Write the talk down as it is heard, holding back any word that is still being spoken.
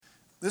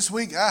This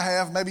week I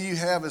have, maybe you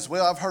have as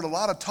well, I've heard a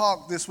lot of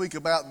talk this week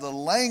about the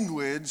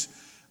language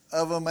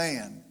of a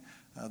man.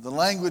 The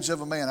language of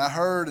a man. I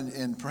heard,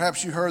 and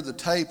perhaps you heard the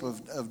tape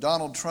of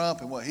Donald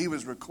Trump and what he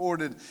was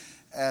recorded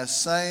as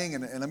saying.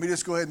 And let me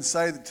just go ahead and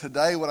say that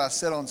today, what I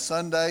said on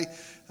Sunday,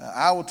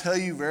 I will tell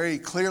you very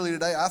clearly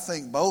today, I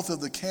think both of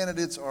the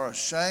candidates are a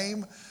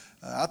shame.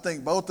 I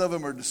think both of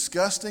them are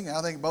disgusting.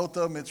 I think both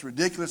of them, it's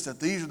ridiculous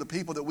that these are the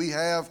people that we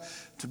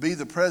have to be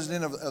the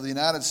president of the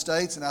United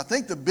States. And I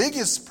think the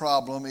biggest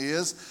problem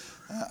is,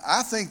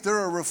 I think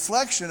they're a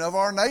reflection of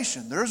our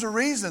nation. There's a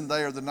reason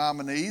they are the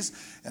nominees,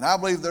 and I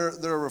believe they're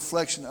a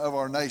reflection of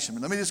our nation.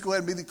 But let me just go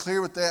ahead and be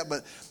clear with that.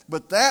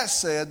 But that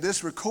said,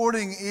 this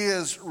recording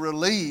is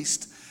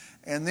released,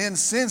 and then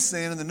since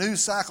then, in the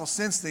news cycle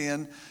since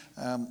then,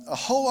 a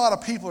whole lot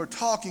of people are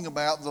talking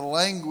about the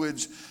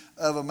language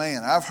of a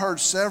man. I've heard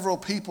several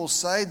people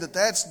say that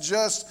that's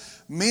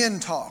just men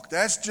talk.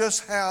 That's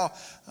just how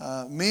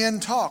men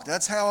talk.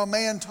 That's how a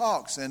man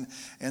talks. And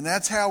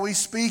that's how we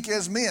speak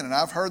as men. And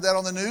I've heard that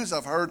on the news.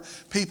 I've heard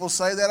people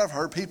say that. I've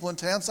heard people in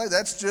town say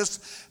that's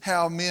just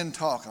how men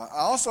talk. I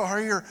also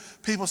hear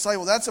people say,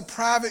 well, that's a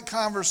private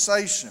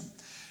conversation.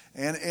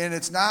 And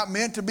it's not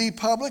meant to be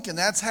public. And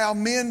that's how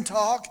men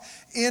talk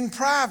in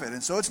private.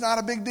 And so it's not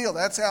a big deal.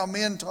 That's how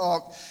men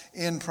talk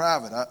in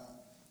private.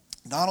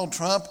 Donald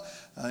Trump,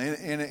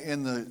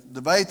 in the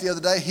debate the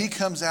other day, he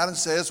comes out and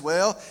says,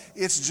 well,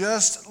 it's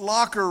just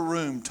locker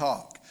room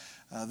talk.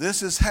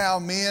 This is how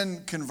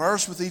men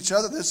converse with each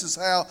other. This is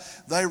how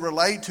they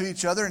relate to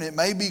each other. And it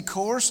may be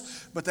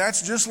coarse, but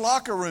that's just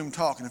locker room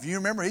talk. And if you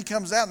remember, he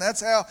comes out and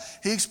that's how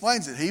he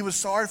explains it. He was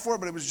sorry for it,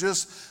 but it was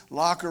just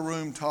locker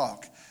room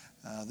talk.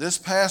 This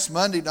past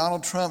Monday,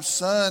 Donald Trump's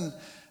son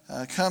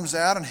comes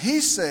out and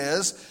he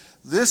says,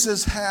 this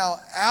is how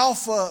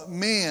alpha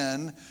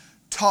men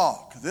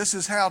talk. This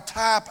is how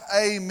type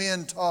A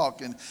men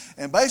talk.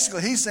 And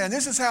basically he's saying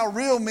this is how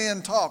real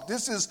men talk.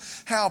 This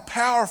is how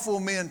powerful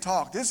men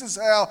talk. This is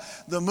how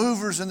the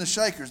movers and the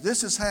shakers.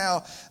 This is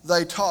how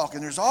they talk.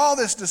 And there's all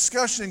this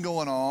discussion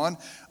going on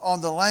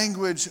the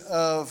language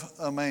of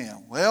a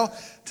man. Well,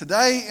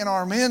 today in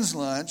our men's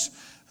lunch,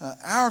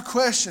 our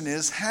question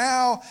is,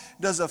 how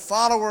does a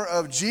follower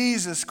of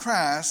Jesus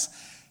Christ,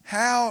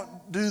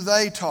 how do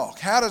they talk?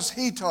 How does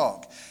he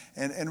talk?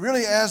 And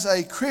really as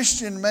a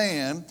Christian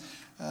man,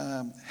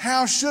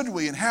 how should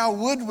we and how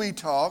would we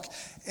talk?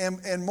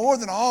 And more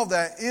than all of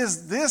that,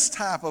 is this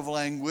type of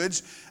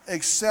language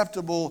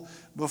acceptable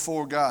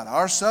before God?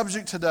 Our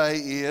subject today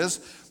is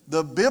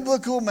the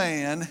biblical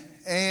man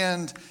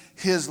and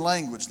his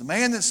language. The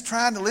man that's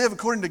trying to live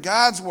according to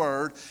God's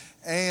word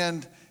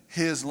and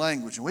his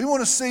language. And we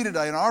want to see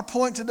today, and our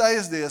point today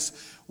is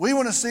this, we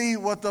want to see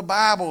what the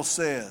Bible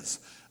says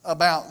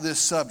about this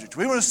subject.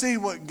 We want to see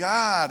what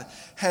God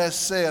has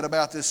said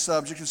about this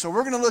subject. And so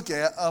we're going to look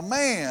at a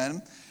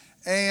man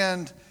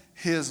and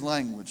his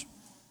language.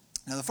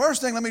 Now the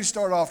first thing, let me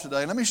start off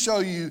today. Let me show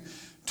you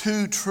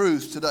two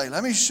truths today.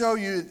 Let me show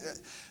you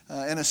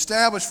and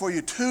establish for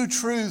you two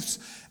truths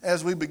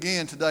as we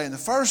begin today. And the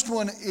first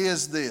one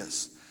is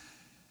this.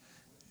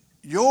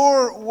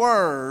 Your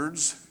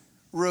words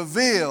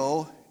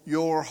reveal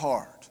your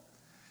heart.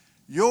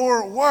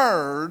 Your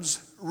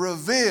words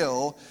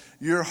reveal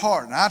your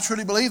heart. And I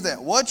truly believe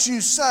that. What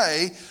you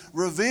say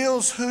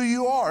reveals who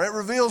you are. It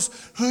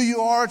reveals who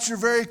you are at your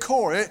very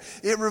core.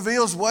 It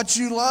reveals what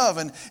you love,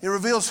 and it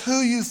reveals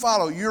who you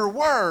follow. Your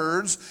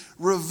words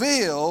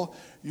reveal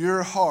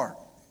your heart.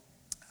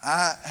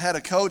 I had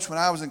a coach when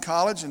I was in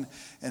college, and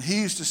he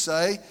used to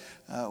say,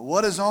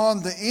 what is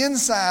on the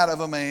inside of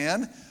a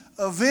man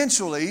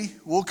eventually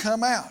will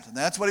come out. And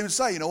that's what he would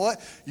say. You know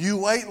what? You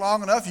wait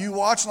long enough, you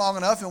watch long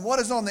enough, and what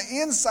is on the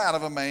inside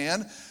of a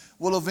man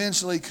will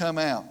eventually come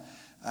out.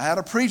 I had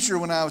a preacher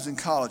when I was in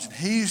college, and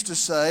he used to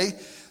say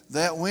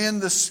that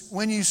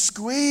when you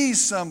squeeze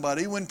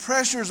somebody, when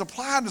pressure is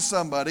applied to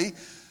somebody,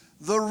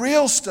 the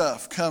real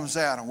stuff comes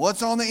out. And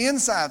what's on the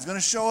inside is going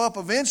to show up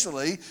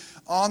eventually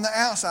on the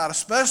outside,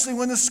 especially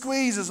when the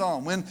squeeze is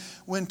on,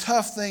 when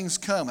tough things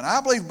come. And I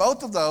believe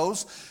both of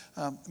those,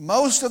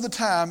 most of the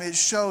time, it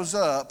shows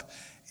up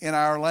in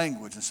our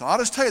language. And so I'll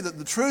just tell you that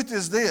the truth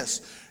is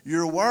this.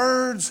 Your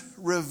words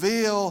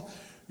reveal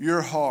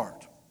your heart.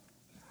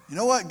 You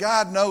know what?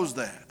 God knows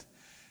that.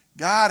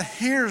 God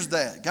hears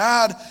that.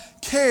 God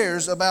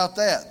cares about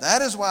that.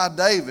 That is why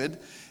David,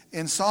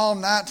 in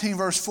Psalm 19,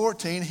 verse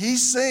 14, he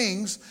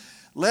sings,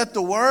 let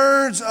the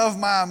words of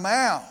my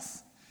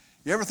mouth.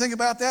 You ever think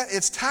about that?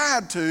 It's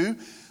tied to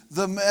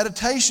the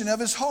meditation of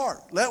his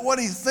heart. Let what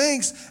he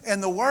thinks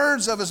and the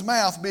words of his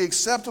mouth be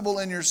acceptable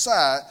in your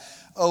sight,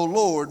 O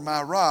Lord,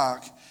 my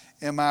rock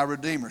and my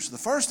redeemer. So the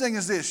first thing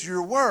is this,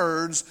 your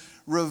words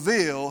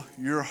reveal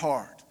your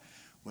heart.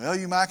 Well,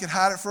 you might can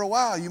hide it for a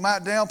while. You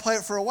might downplay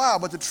it for a while.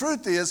 But the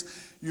truth is,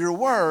 your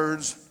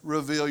words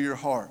reveal your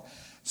heart.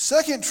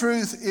 Second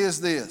truth is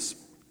this.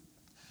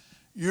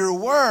 Your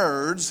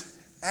words,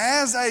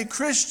 as a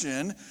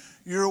Christian,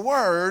 your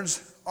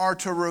words are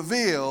to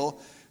reveal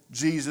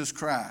Jesus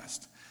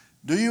Christ.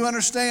 Do you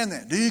understand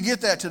that? Do you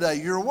get that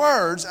today? Your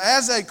words,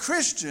 as a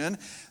Christian,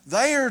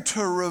 They are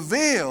to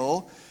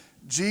reveal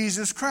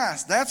Jesus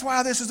Christ. That's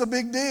why this is a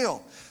big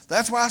deal.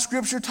 That's why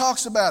Scripture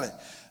talks about it.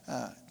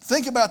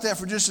 Think about that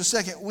for just a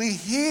second. We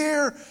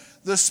hear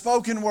the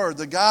spoken word,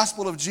 the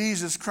gospel of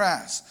Jesus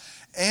Christ.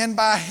 And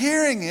by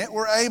hearing it,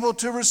 we're able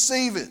to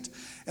receive it.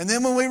 And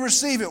then when we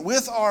receive it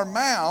with our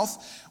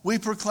mouth, we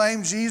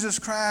proclaim Jesus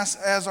Christ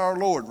as our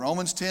Lord.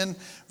 Romans 10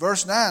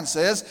 verse 9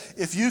 says,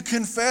 if you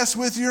confess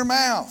with your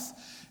mouth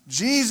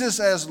Jesus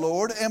as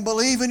Lord and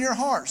believe in your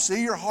heart.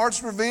 See, your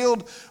heart's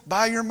revealed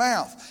by your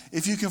mouth.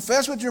 If you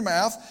confess with your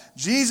mouth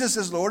Jesus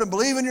as Lord and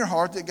believe in your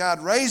heart that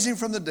God raised Him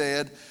from the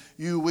dead,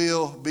 you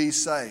will be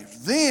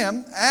saved.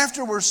 Then,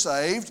 after we're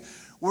saved,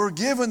 we're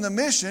given the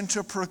mission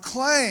to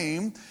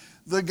proclaim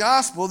the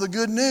gospel, the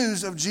good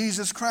news of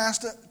Jesus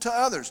Christ to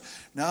others.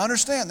 Now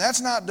understand,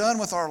 that's not done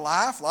with our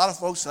life. A lot of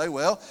folks say,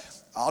 well,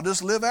 I'll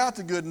just live out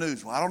the good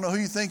news. Well, I don't know who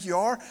you think you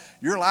are.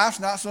 Your life's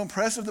not so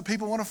impressive that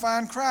people want to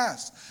find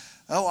Christ.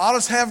 Oh, I'll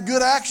just have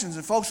good actions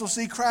and folks will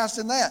see Christ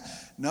in that.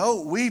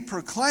 No, we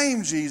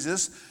proclaim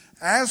Jesus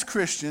as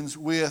Christians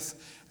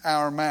with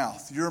our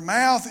mouth. Your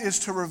mouth is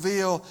to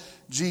reveal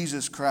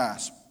Jesus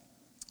Christ.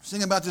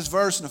 Sing about this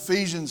verse in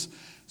Ephesians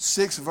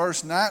 6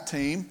 verse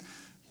 19.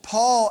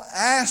 Paul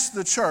asked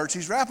the church,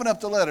 he's wrapping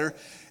up the letter,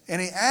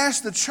 and he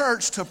asked the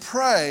church to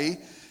pray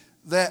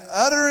that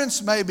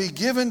utterance may be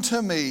given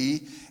to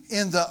me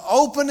in the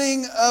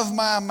opening of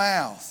my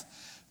mouth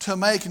to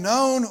make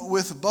known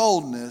with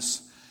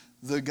boldness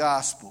the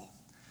gospel.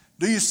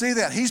 Do you see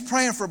that? He's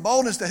praying for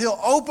boldness that he'll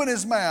open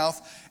his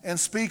mouth and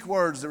speak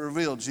words that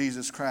reveal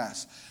Jesus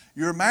Christ.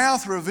 Your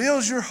mouth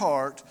reveals your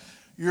heart.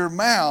 Your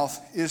mouth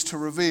is to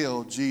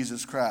reveal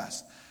Jesus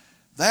Christ.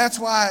 That's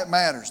why it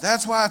matters.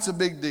 That's why it's a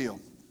big deal.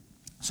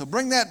 So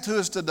bring that to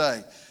us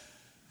today.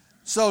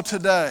 So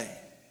today,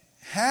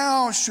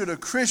 how should a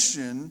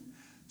Christian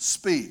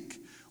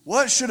speak?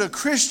 What should a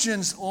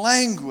Christian's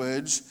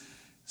language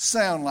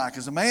sound like?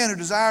 As a man who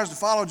desires to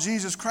follow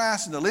Jesus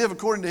Christ and to live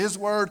according to His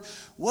Word,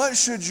 what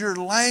should your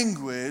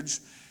language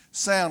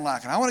sound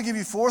like? And I want to give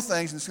you 4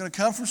 things, and it's going to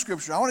come from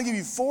Scripture. I want to give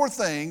you 4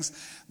 things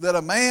that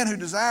a man who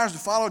desires to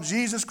follow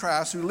Jesus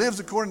Christ, who lives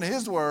according to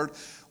His Word,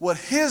 what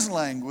his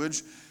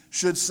language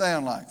should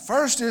sound like.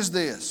 First is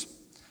this.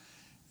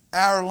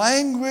 Our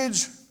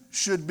language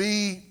should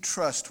be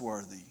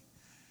trustworthy.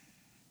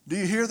 Do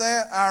you hear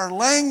that? Our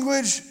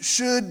language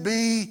should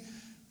be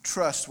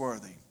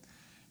trustworthy.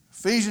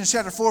 Ephesians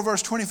chapter 4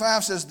 verse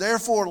 25 says,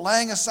 therefore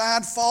laying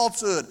aside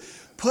falsehood,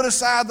 put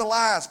aside the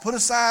lies, put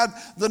aside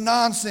the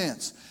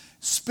nonsense.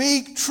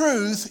 Speak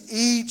truth,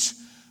 each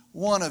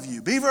one of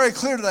you. Be very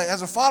clear today.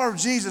 As a follower of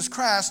Jesus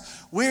Christ,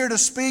 we are to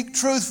speak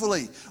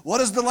truthfully.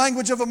 What is the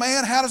language of a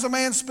man? How does a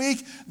man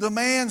speak? The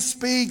man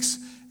speaks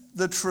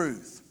the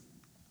truth.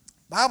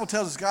 The Bible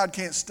tells us God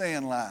can't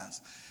stand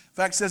lies. In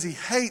fact, it says He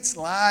hates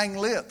lying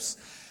lips.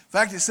 In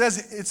fact, it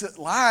says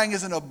lying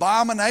is an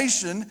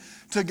abomination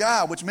to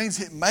God, which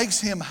means it makes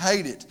Him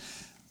hate it.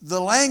 The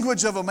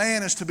language of a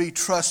man is to be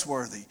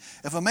trustworthy.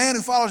 If a man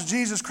who follows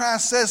Jesus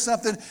Christ says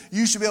something,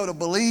 you should be able to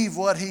believe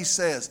what he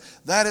says.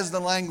 That is the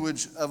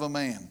language of a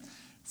man.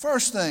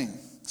 First thing.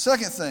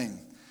 Second thing,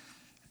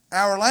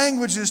 our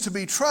language is to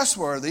be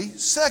trustworthy.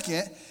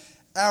 Second,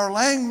 our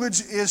language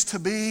is to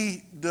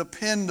be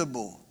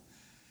dependable.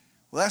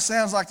 Well, that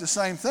sounds like the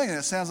same thing, and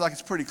it sounds like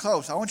it's pretty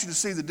close. I want you to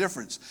see the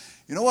difference.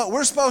 You know what?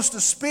 We're supposed to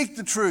speak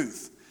the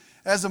truth.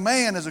 As a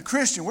man, as a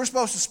Christian, we're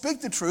supposed to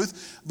speak the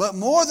truth. But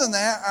more than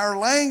that, our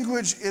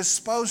language is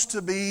supposed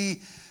to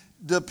be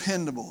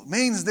dependable. It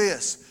means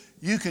this: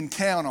 you can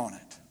count on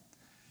it.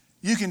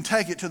 You can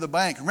take it to the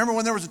bank. Remember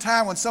when there was a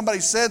time when somebody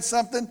said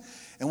something,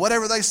 and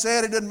whatever they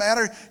said, it didn't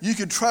matter. You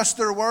could trust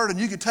their word, and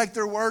you could take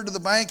their word to the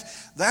bank.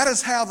 That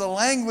is how the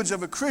language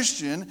of a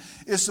Christian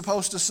is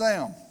supposed to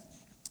sound.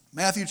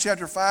 Matthew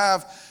chapter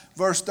 5,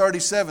 verse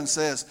 37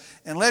 says,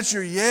 and let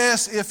your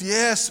yes, if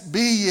yes,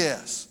 be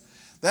yes.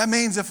 That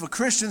means if a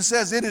Christian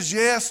says it is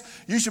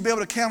yes, you should be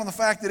able to count on the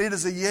fact that it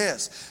is a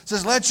yes. It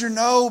says, let your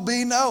no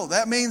be no.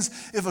 That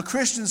means if a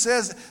Christian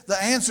says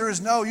the answer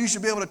is no, you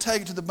should be able to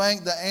take it to the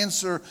bank. The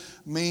answer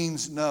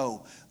means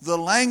no. The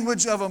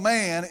language of a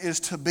man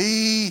is to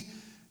be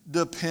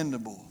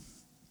dependable.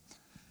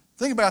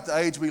 Think about the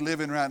age we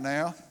live in right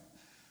now.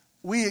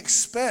 We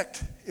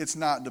expect it's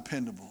not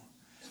dependable.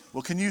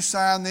 Well, can you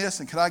sign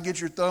this, and can I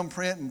get your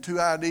thumbprint and 2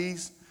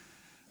 IDs?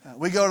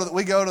 We go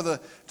to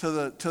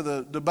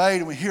the debate,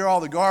 and we hear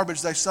all the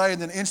garbage they say,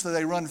 and then instantly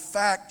they run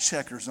fact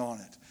checkers on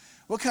it.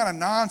 What kind of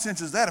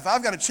nonsense is that? If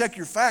I've got to check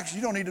your facts,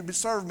 you don't need to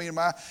serve me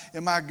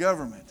in my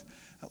government.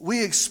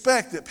 We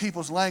expect that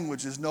people's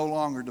language is no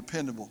longer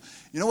dependable.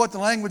 You know what the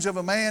language of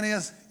a man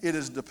is? It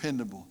is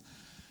dependable.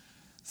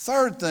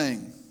 Third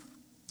thing,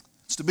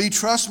 it's to be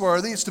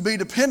trustworthy. It's to be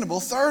dependable.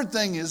 Third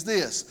thing is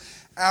this.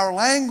 Our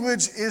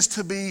language is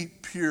to be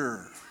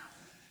pure.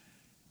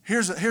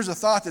 Here's a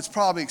thought that's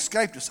probably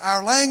escaped us.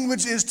 Our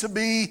language is to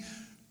be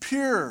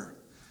pure.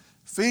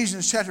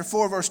 Ephesians chapter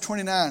 4, verse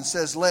 29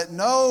 says, let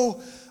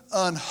no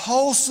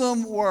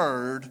unwholesome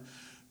word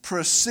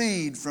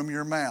proceed from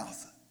your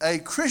mouth. a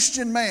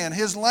Christian man,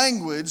 his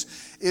language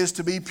is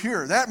to be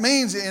pure. That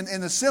means,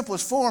 in the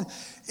simplest form,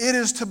 it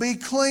is to be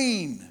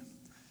clean.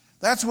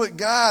 That's what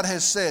God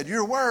has said.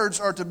 Your words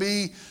are to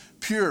be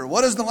pure.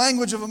 What is the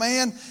language of a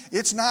man?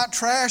 It's not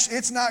trash.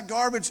 It's not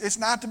garbage. It's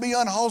not to be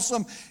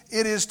unwholesome.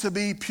 It is to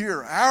be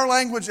pure. Our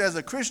language as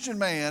a Christian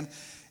man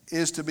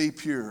is to be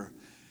pure.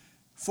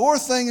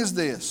 Fourth thing is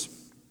this.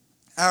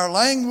 Our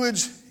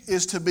language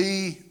is to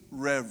be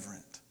reverent.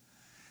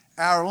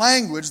 Our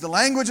language, the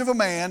language of a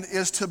man,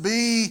 is to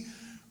be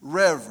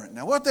reverent.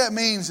 Now what that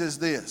means is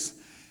this.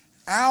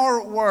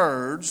 Our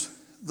words,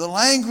 the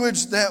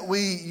language that we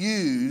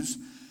use,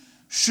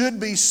 should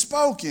be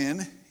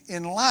spoken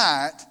in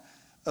light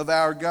of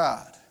our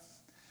God.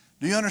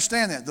 Do you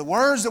understand that? The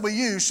words that we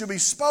use should be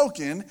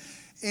spoken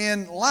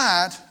in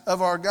light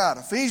of our God.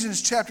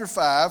 Ephesians chapter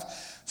 5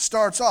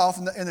 starts off,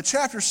 and the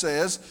chapter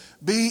says,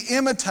 be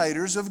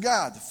imitators of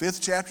God. The 5th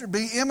chapter,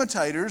 be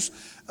imitators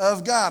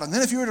of God. And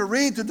then if you were to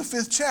read through the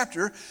 5th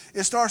chapter,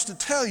 it starts to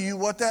tell you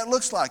what that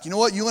looks like. You know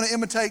what? You want to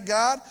imitate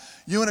God?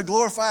 You want to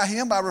glorify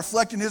Him by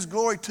reflecting His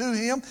glory to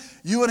Him?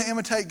 You want to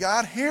imitate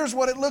God? Here's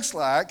what it looks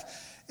like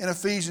in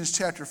Ephesians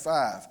chapter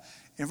 5.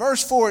 In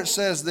verse 4 it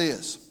says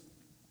this,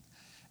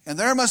 and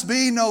there must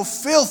be no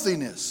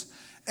filthiness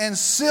and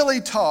silly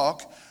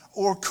talk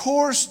or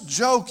coarse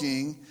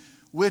joking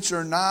which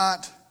are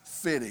not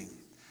fitting.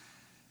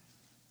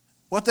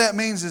 What that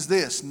means is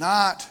this,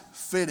 not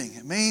fitting.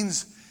 It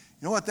means,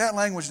 you know what, that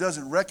language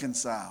doesn't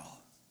reconcile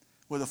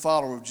with a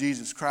follower of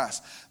Jesus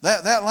Christ.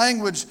 That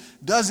language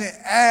doesn't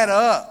add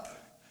up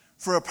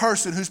for a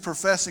person who's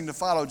professing to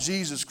follow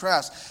Jesus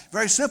Christ.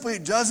 Very simply,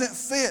 it doesn't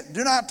fit.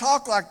 Do not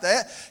talk like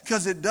that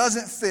because it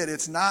doesn't fit.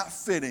 It's not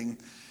fitting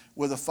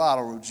with a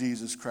follower of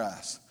Jesus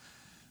Christ.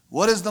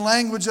 What is the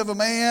language of a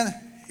man?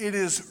 It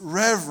is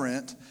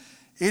reverent.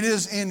 It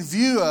is in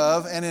view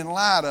of and in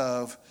light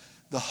of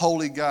the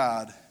holy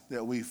God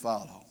that we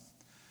follow.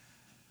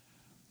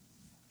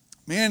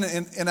 Men,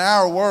 in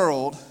our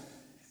world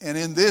and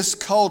in this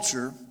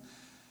culture,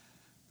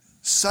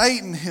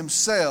 Satan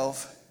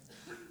himself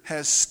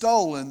has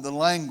stolen the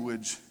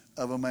language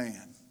of a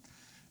man.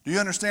 Do you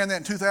understand that?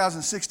 In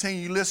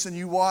 2016, you listen,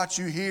 you watch,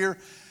 you hear.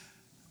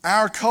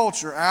 Our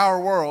culture, our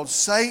world,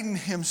 Satan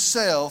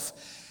himself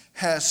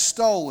has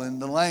stolen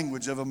the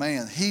language of a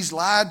man. He's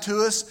lied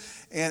to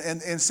us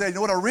and said, you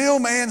know what, a real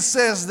man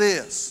says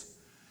this.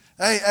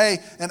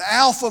 An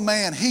alpha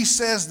man, he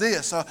says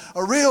this. A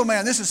real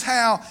man, this is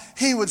how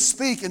he would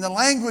speak. And the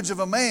language of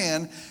a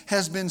man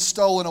has been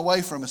stolen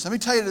away from us. Let me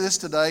tell you this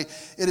today.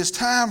 It is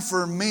time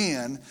for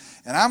men.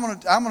 And I'm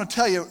going to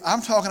tell you,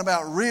 I'm talking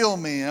about real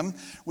men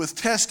with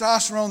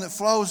testosterone that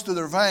flows through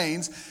their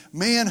veins,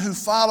 men who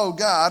follow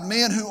God,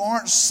 men who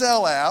aren't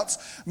sellouts,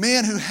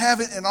 men who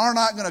haven't and are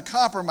not going to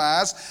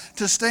compromise,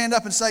 to stand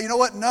up and say, you know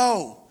what,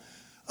 no.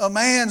 A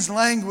man's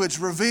language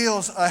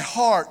reveals a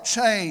heart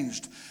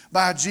changed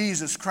by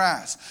Jesus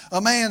Christ.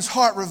 A man's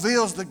heart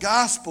reveals the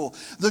gospel,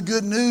 the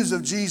good news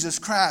of Jesus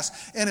Christ.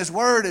 And His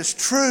word is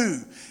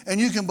true. And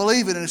you can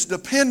believe it. And it's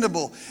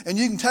dependable. And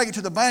you can take it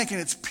to the bank. And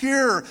it's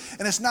pure.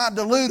 And it's not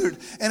diluted.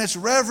 And it's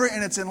reverent.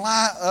 And it's in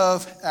light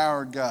of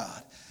our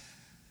God.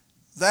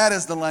 That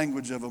is the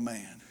language of a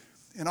man.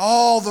 And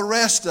all the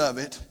rest of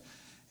it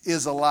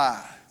is a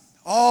lie.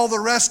 All the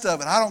rest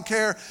of it, I don't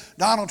care,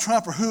 Donald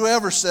Trump or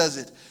whoever says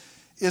it,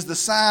 is the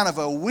sign of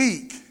a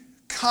weak,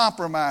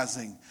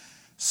 compromising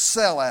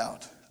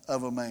sellout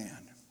of a man.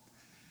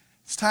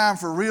 It's time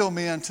for real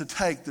men to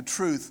take the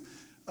truth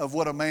of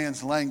what a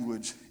man's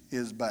language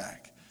is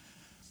back.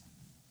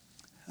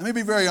 Let me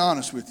be very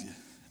honest with you.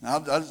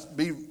 I'll just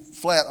be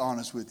flat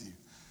honest with you.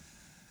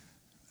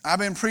 I've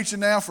been preaching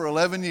now for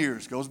 11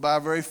 years. Goes by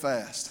very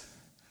fast.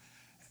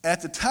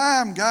 At the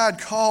time God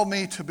called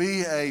me to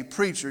be a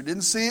preacher,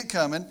 didn't see it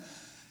coming.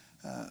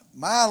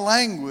 My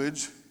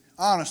language,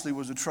 honestly,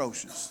 was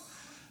atrocious.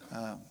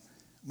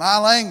 My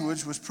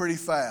language was pretty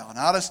foul. And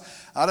I'll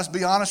just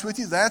be honest with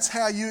you, that's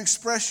how you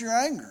express your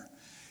anger.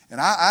 And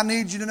I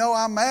need you to know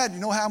I'm mad. You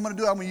know how I'm going to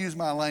do it? I'm going to use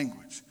my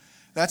language.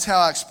 That's how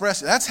I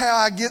express it. That's how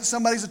I get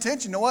somebody's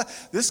attention. You know what?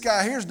 This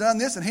guy here's done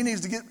this and I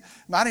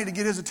need to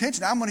get his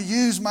attention. I'm going to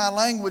use my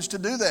language to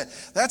do that.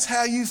 That's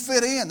how you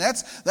fit in.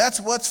 That's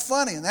what's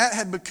funny. And that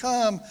had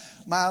become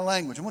my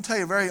language. I'm going to tell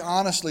you very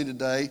honestly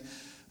today,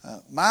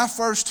 my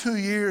first 2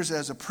 years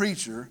as a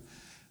preacher,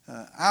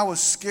 I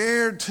was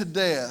scared to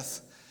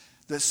death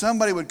that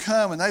somebody would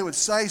come and they would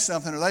say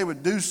something or they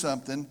would do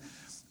something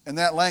and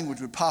that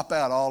language would pop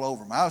out all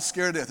over them. I was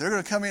scared to death. They're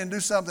going to come in and do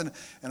something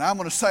and I'm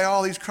going to say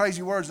all these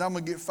crazy words and I'm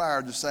going to get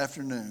fired this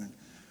afternoon.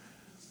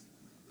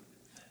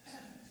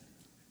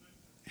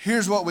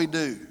 Here's what we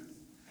do.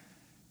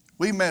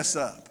 We mess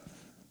up.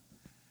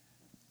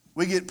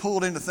 We get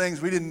pulled into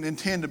things we didn't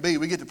intend to be.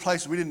 We get to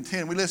places we didn't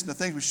intend. We listen to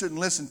things we shouldn't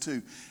listen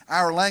to.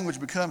 Our language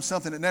becomes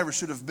something that never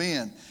should have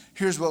been.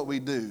 Here's what we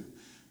do.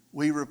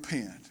 We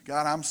repent.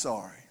 God, I'm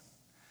sorry.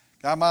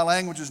 God, my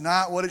language is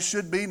not what it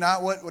should be,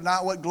 not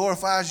what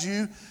glorifies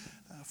you.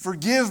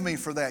 Forgive me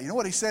for that. You know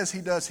what He says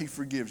He does? He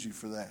forgives you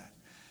for that.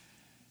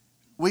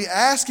 we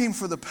ask Him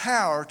for the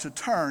power to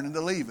turn and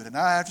to leave it. And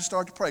I have to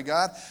start to pray,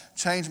 God,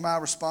 change my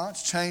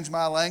response, change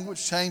my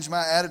language, change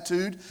my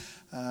attitude.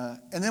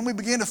 And then we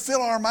begin to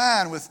fill our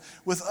mind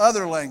with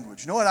other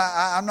language. You know what?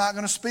 I'm not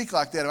going to speak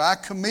like that. I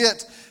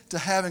commit to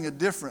having a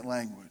different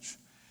language.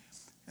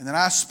 And then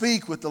I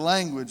speak with the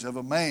language of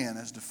a man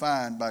as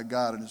defined by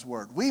God and His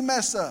Word. We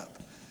mess up.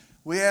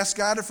 We ask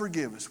God to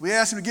forgive us. We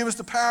ask Him to give us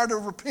the power to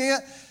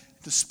repent,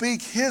 to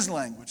speak His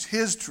language,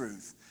 His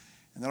truth,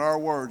 and that our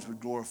words would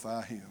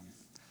glorify Him.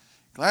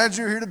 Glad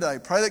you're here today.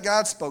 Pray that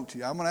God spoke to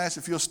you. I'm going to ask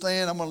if you'll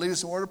stand. I'm going to lead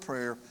us in a word of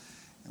prayer,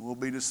 and we'll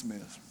be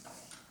dismissed.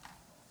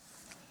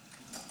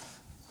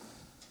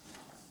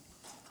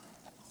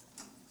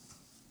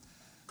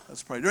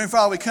 Let's pray. Dear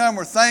Father, we come.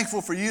 We're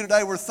thankful for you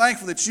today. We're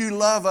thankful that you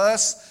love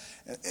us.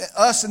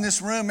 Us in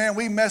this room, man,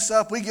 we mess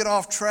up. We get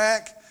off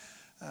track.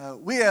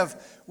 We have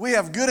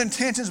good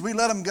intentions. We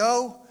let them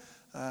go.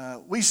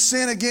 We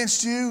sin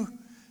against you.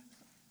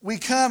 We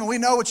come and we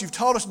know what you've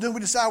told us to do. We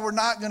decide we're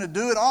not going to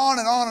do it. On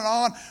and on and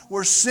on.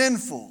 We're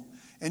sinful.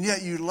 And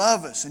yet you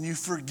love us and you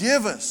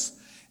forgive us.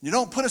 You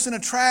don't put us in a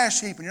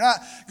trash heap and you're not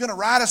going to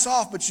write us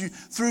off, but you,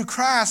 through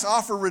Christ,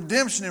 offer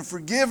redemption and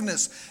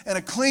forgiveness and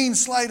a clean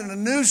slate and a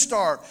new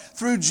start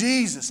through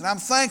Jesus. And I'm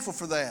thankful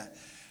for that.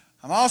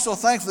 I'm also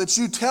thankful that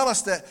you tell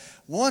us that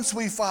once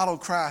we follow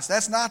Christ,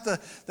 that's not the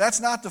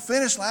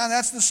finish line,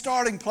 that's the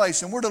starting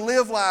place. And we're to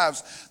live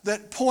lives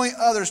that point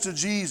others to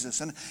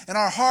Jesus. And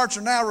our hearts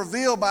are now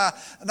revealed by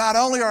not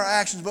only our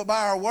actions, but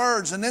by our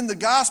words. And then the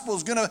gospel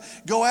is going to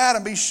go out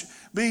and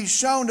be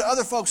shown to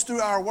other folks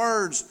through our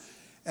words.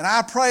 And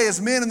I pray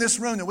as men in this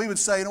room that we would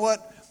say, you know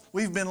what?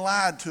 We've been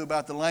lied to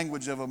about the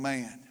language of a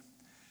man.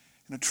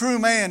 And a true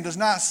man does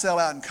not sell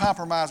out and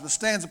compromise, but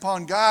stands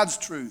upon God's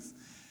truth.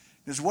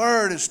 His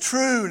word is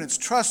true and it's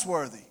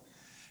trustworthy.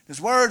 His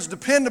word is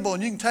dependable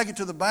and you can take it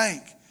to the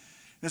bank.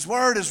 His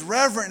word is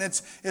reverent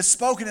and it's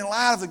spoken in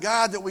light of the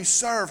God that we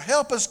serve.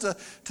 Help us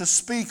to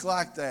speak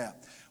like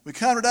that. We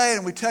come today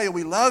and we tell you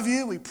we love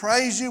you, we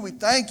praise you, we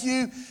thank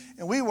you,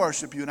 and we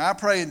worship you. And I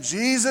pray in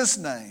Jesus'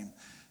 name,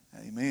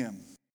 amen.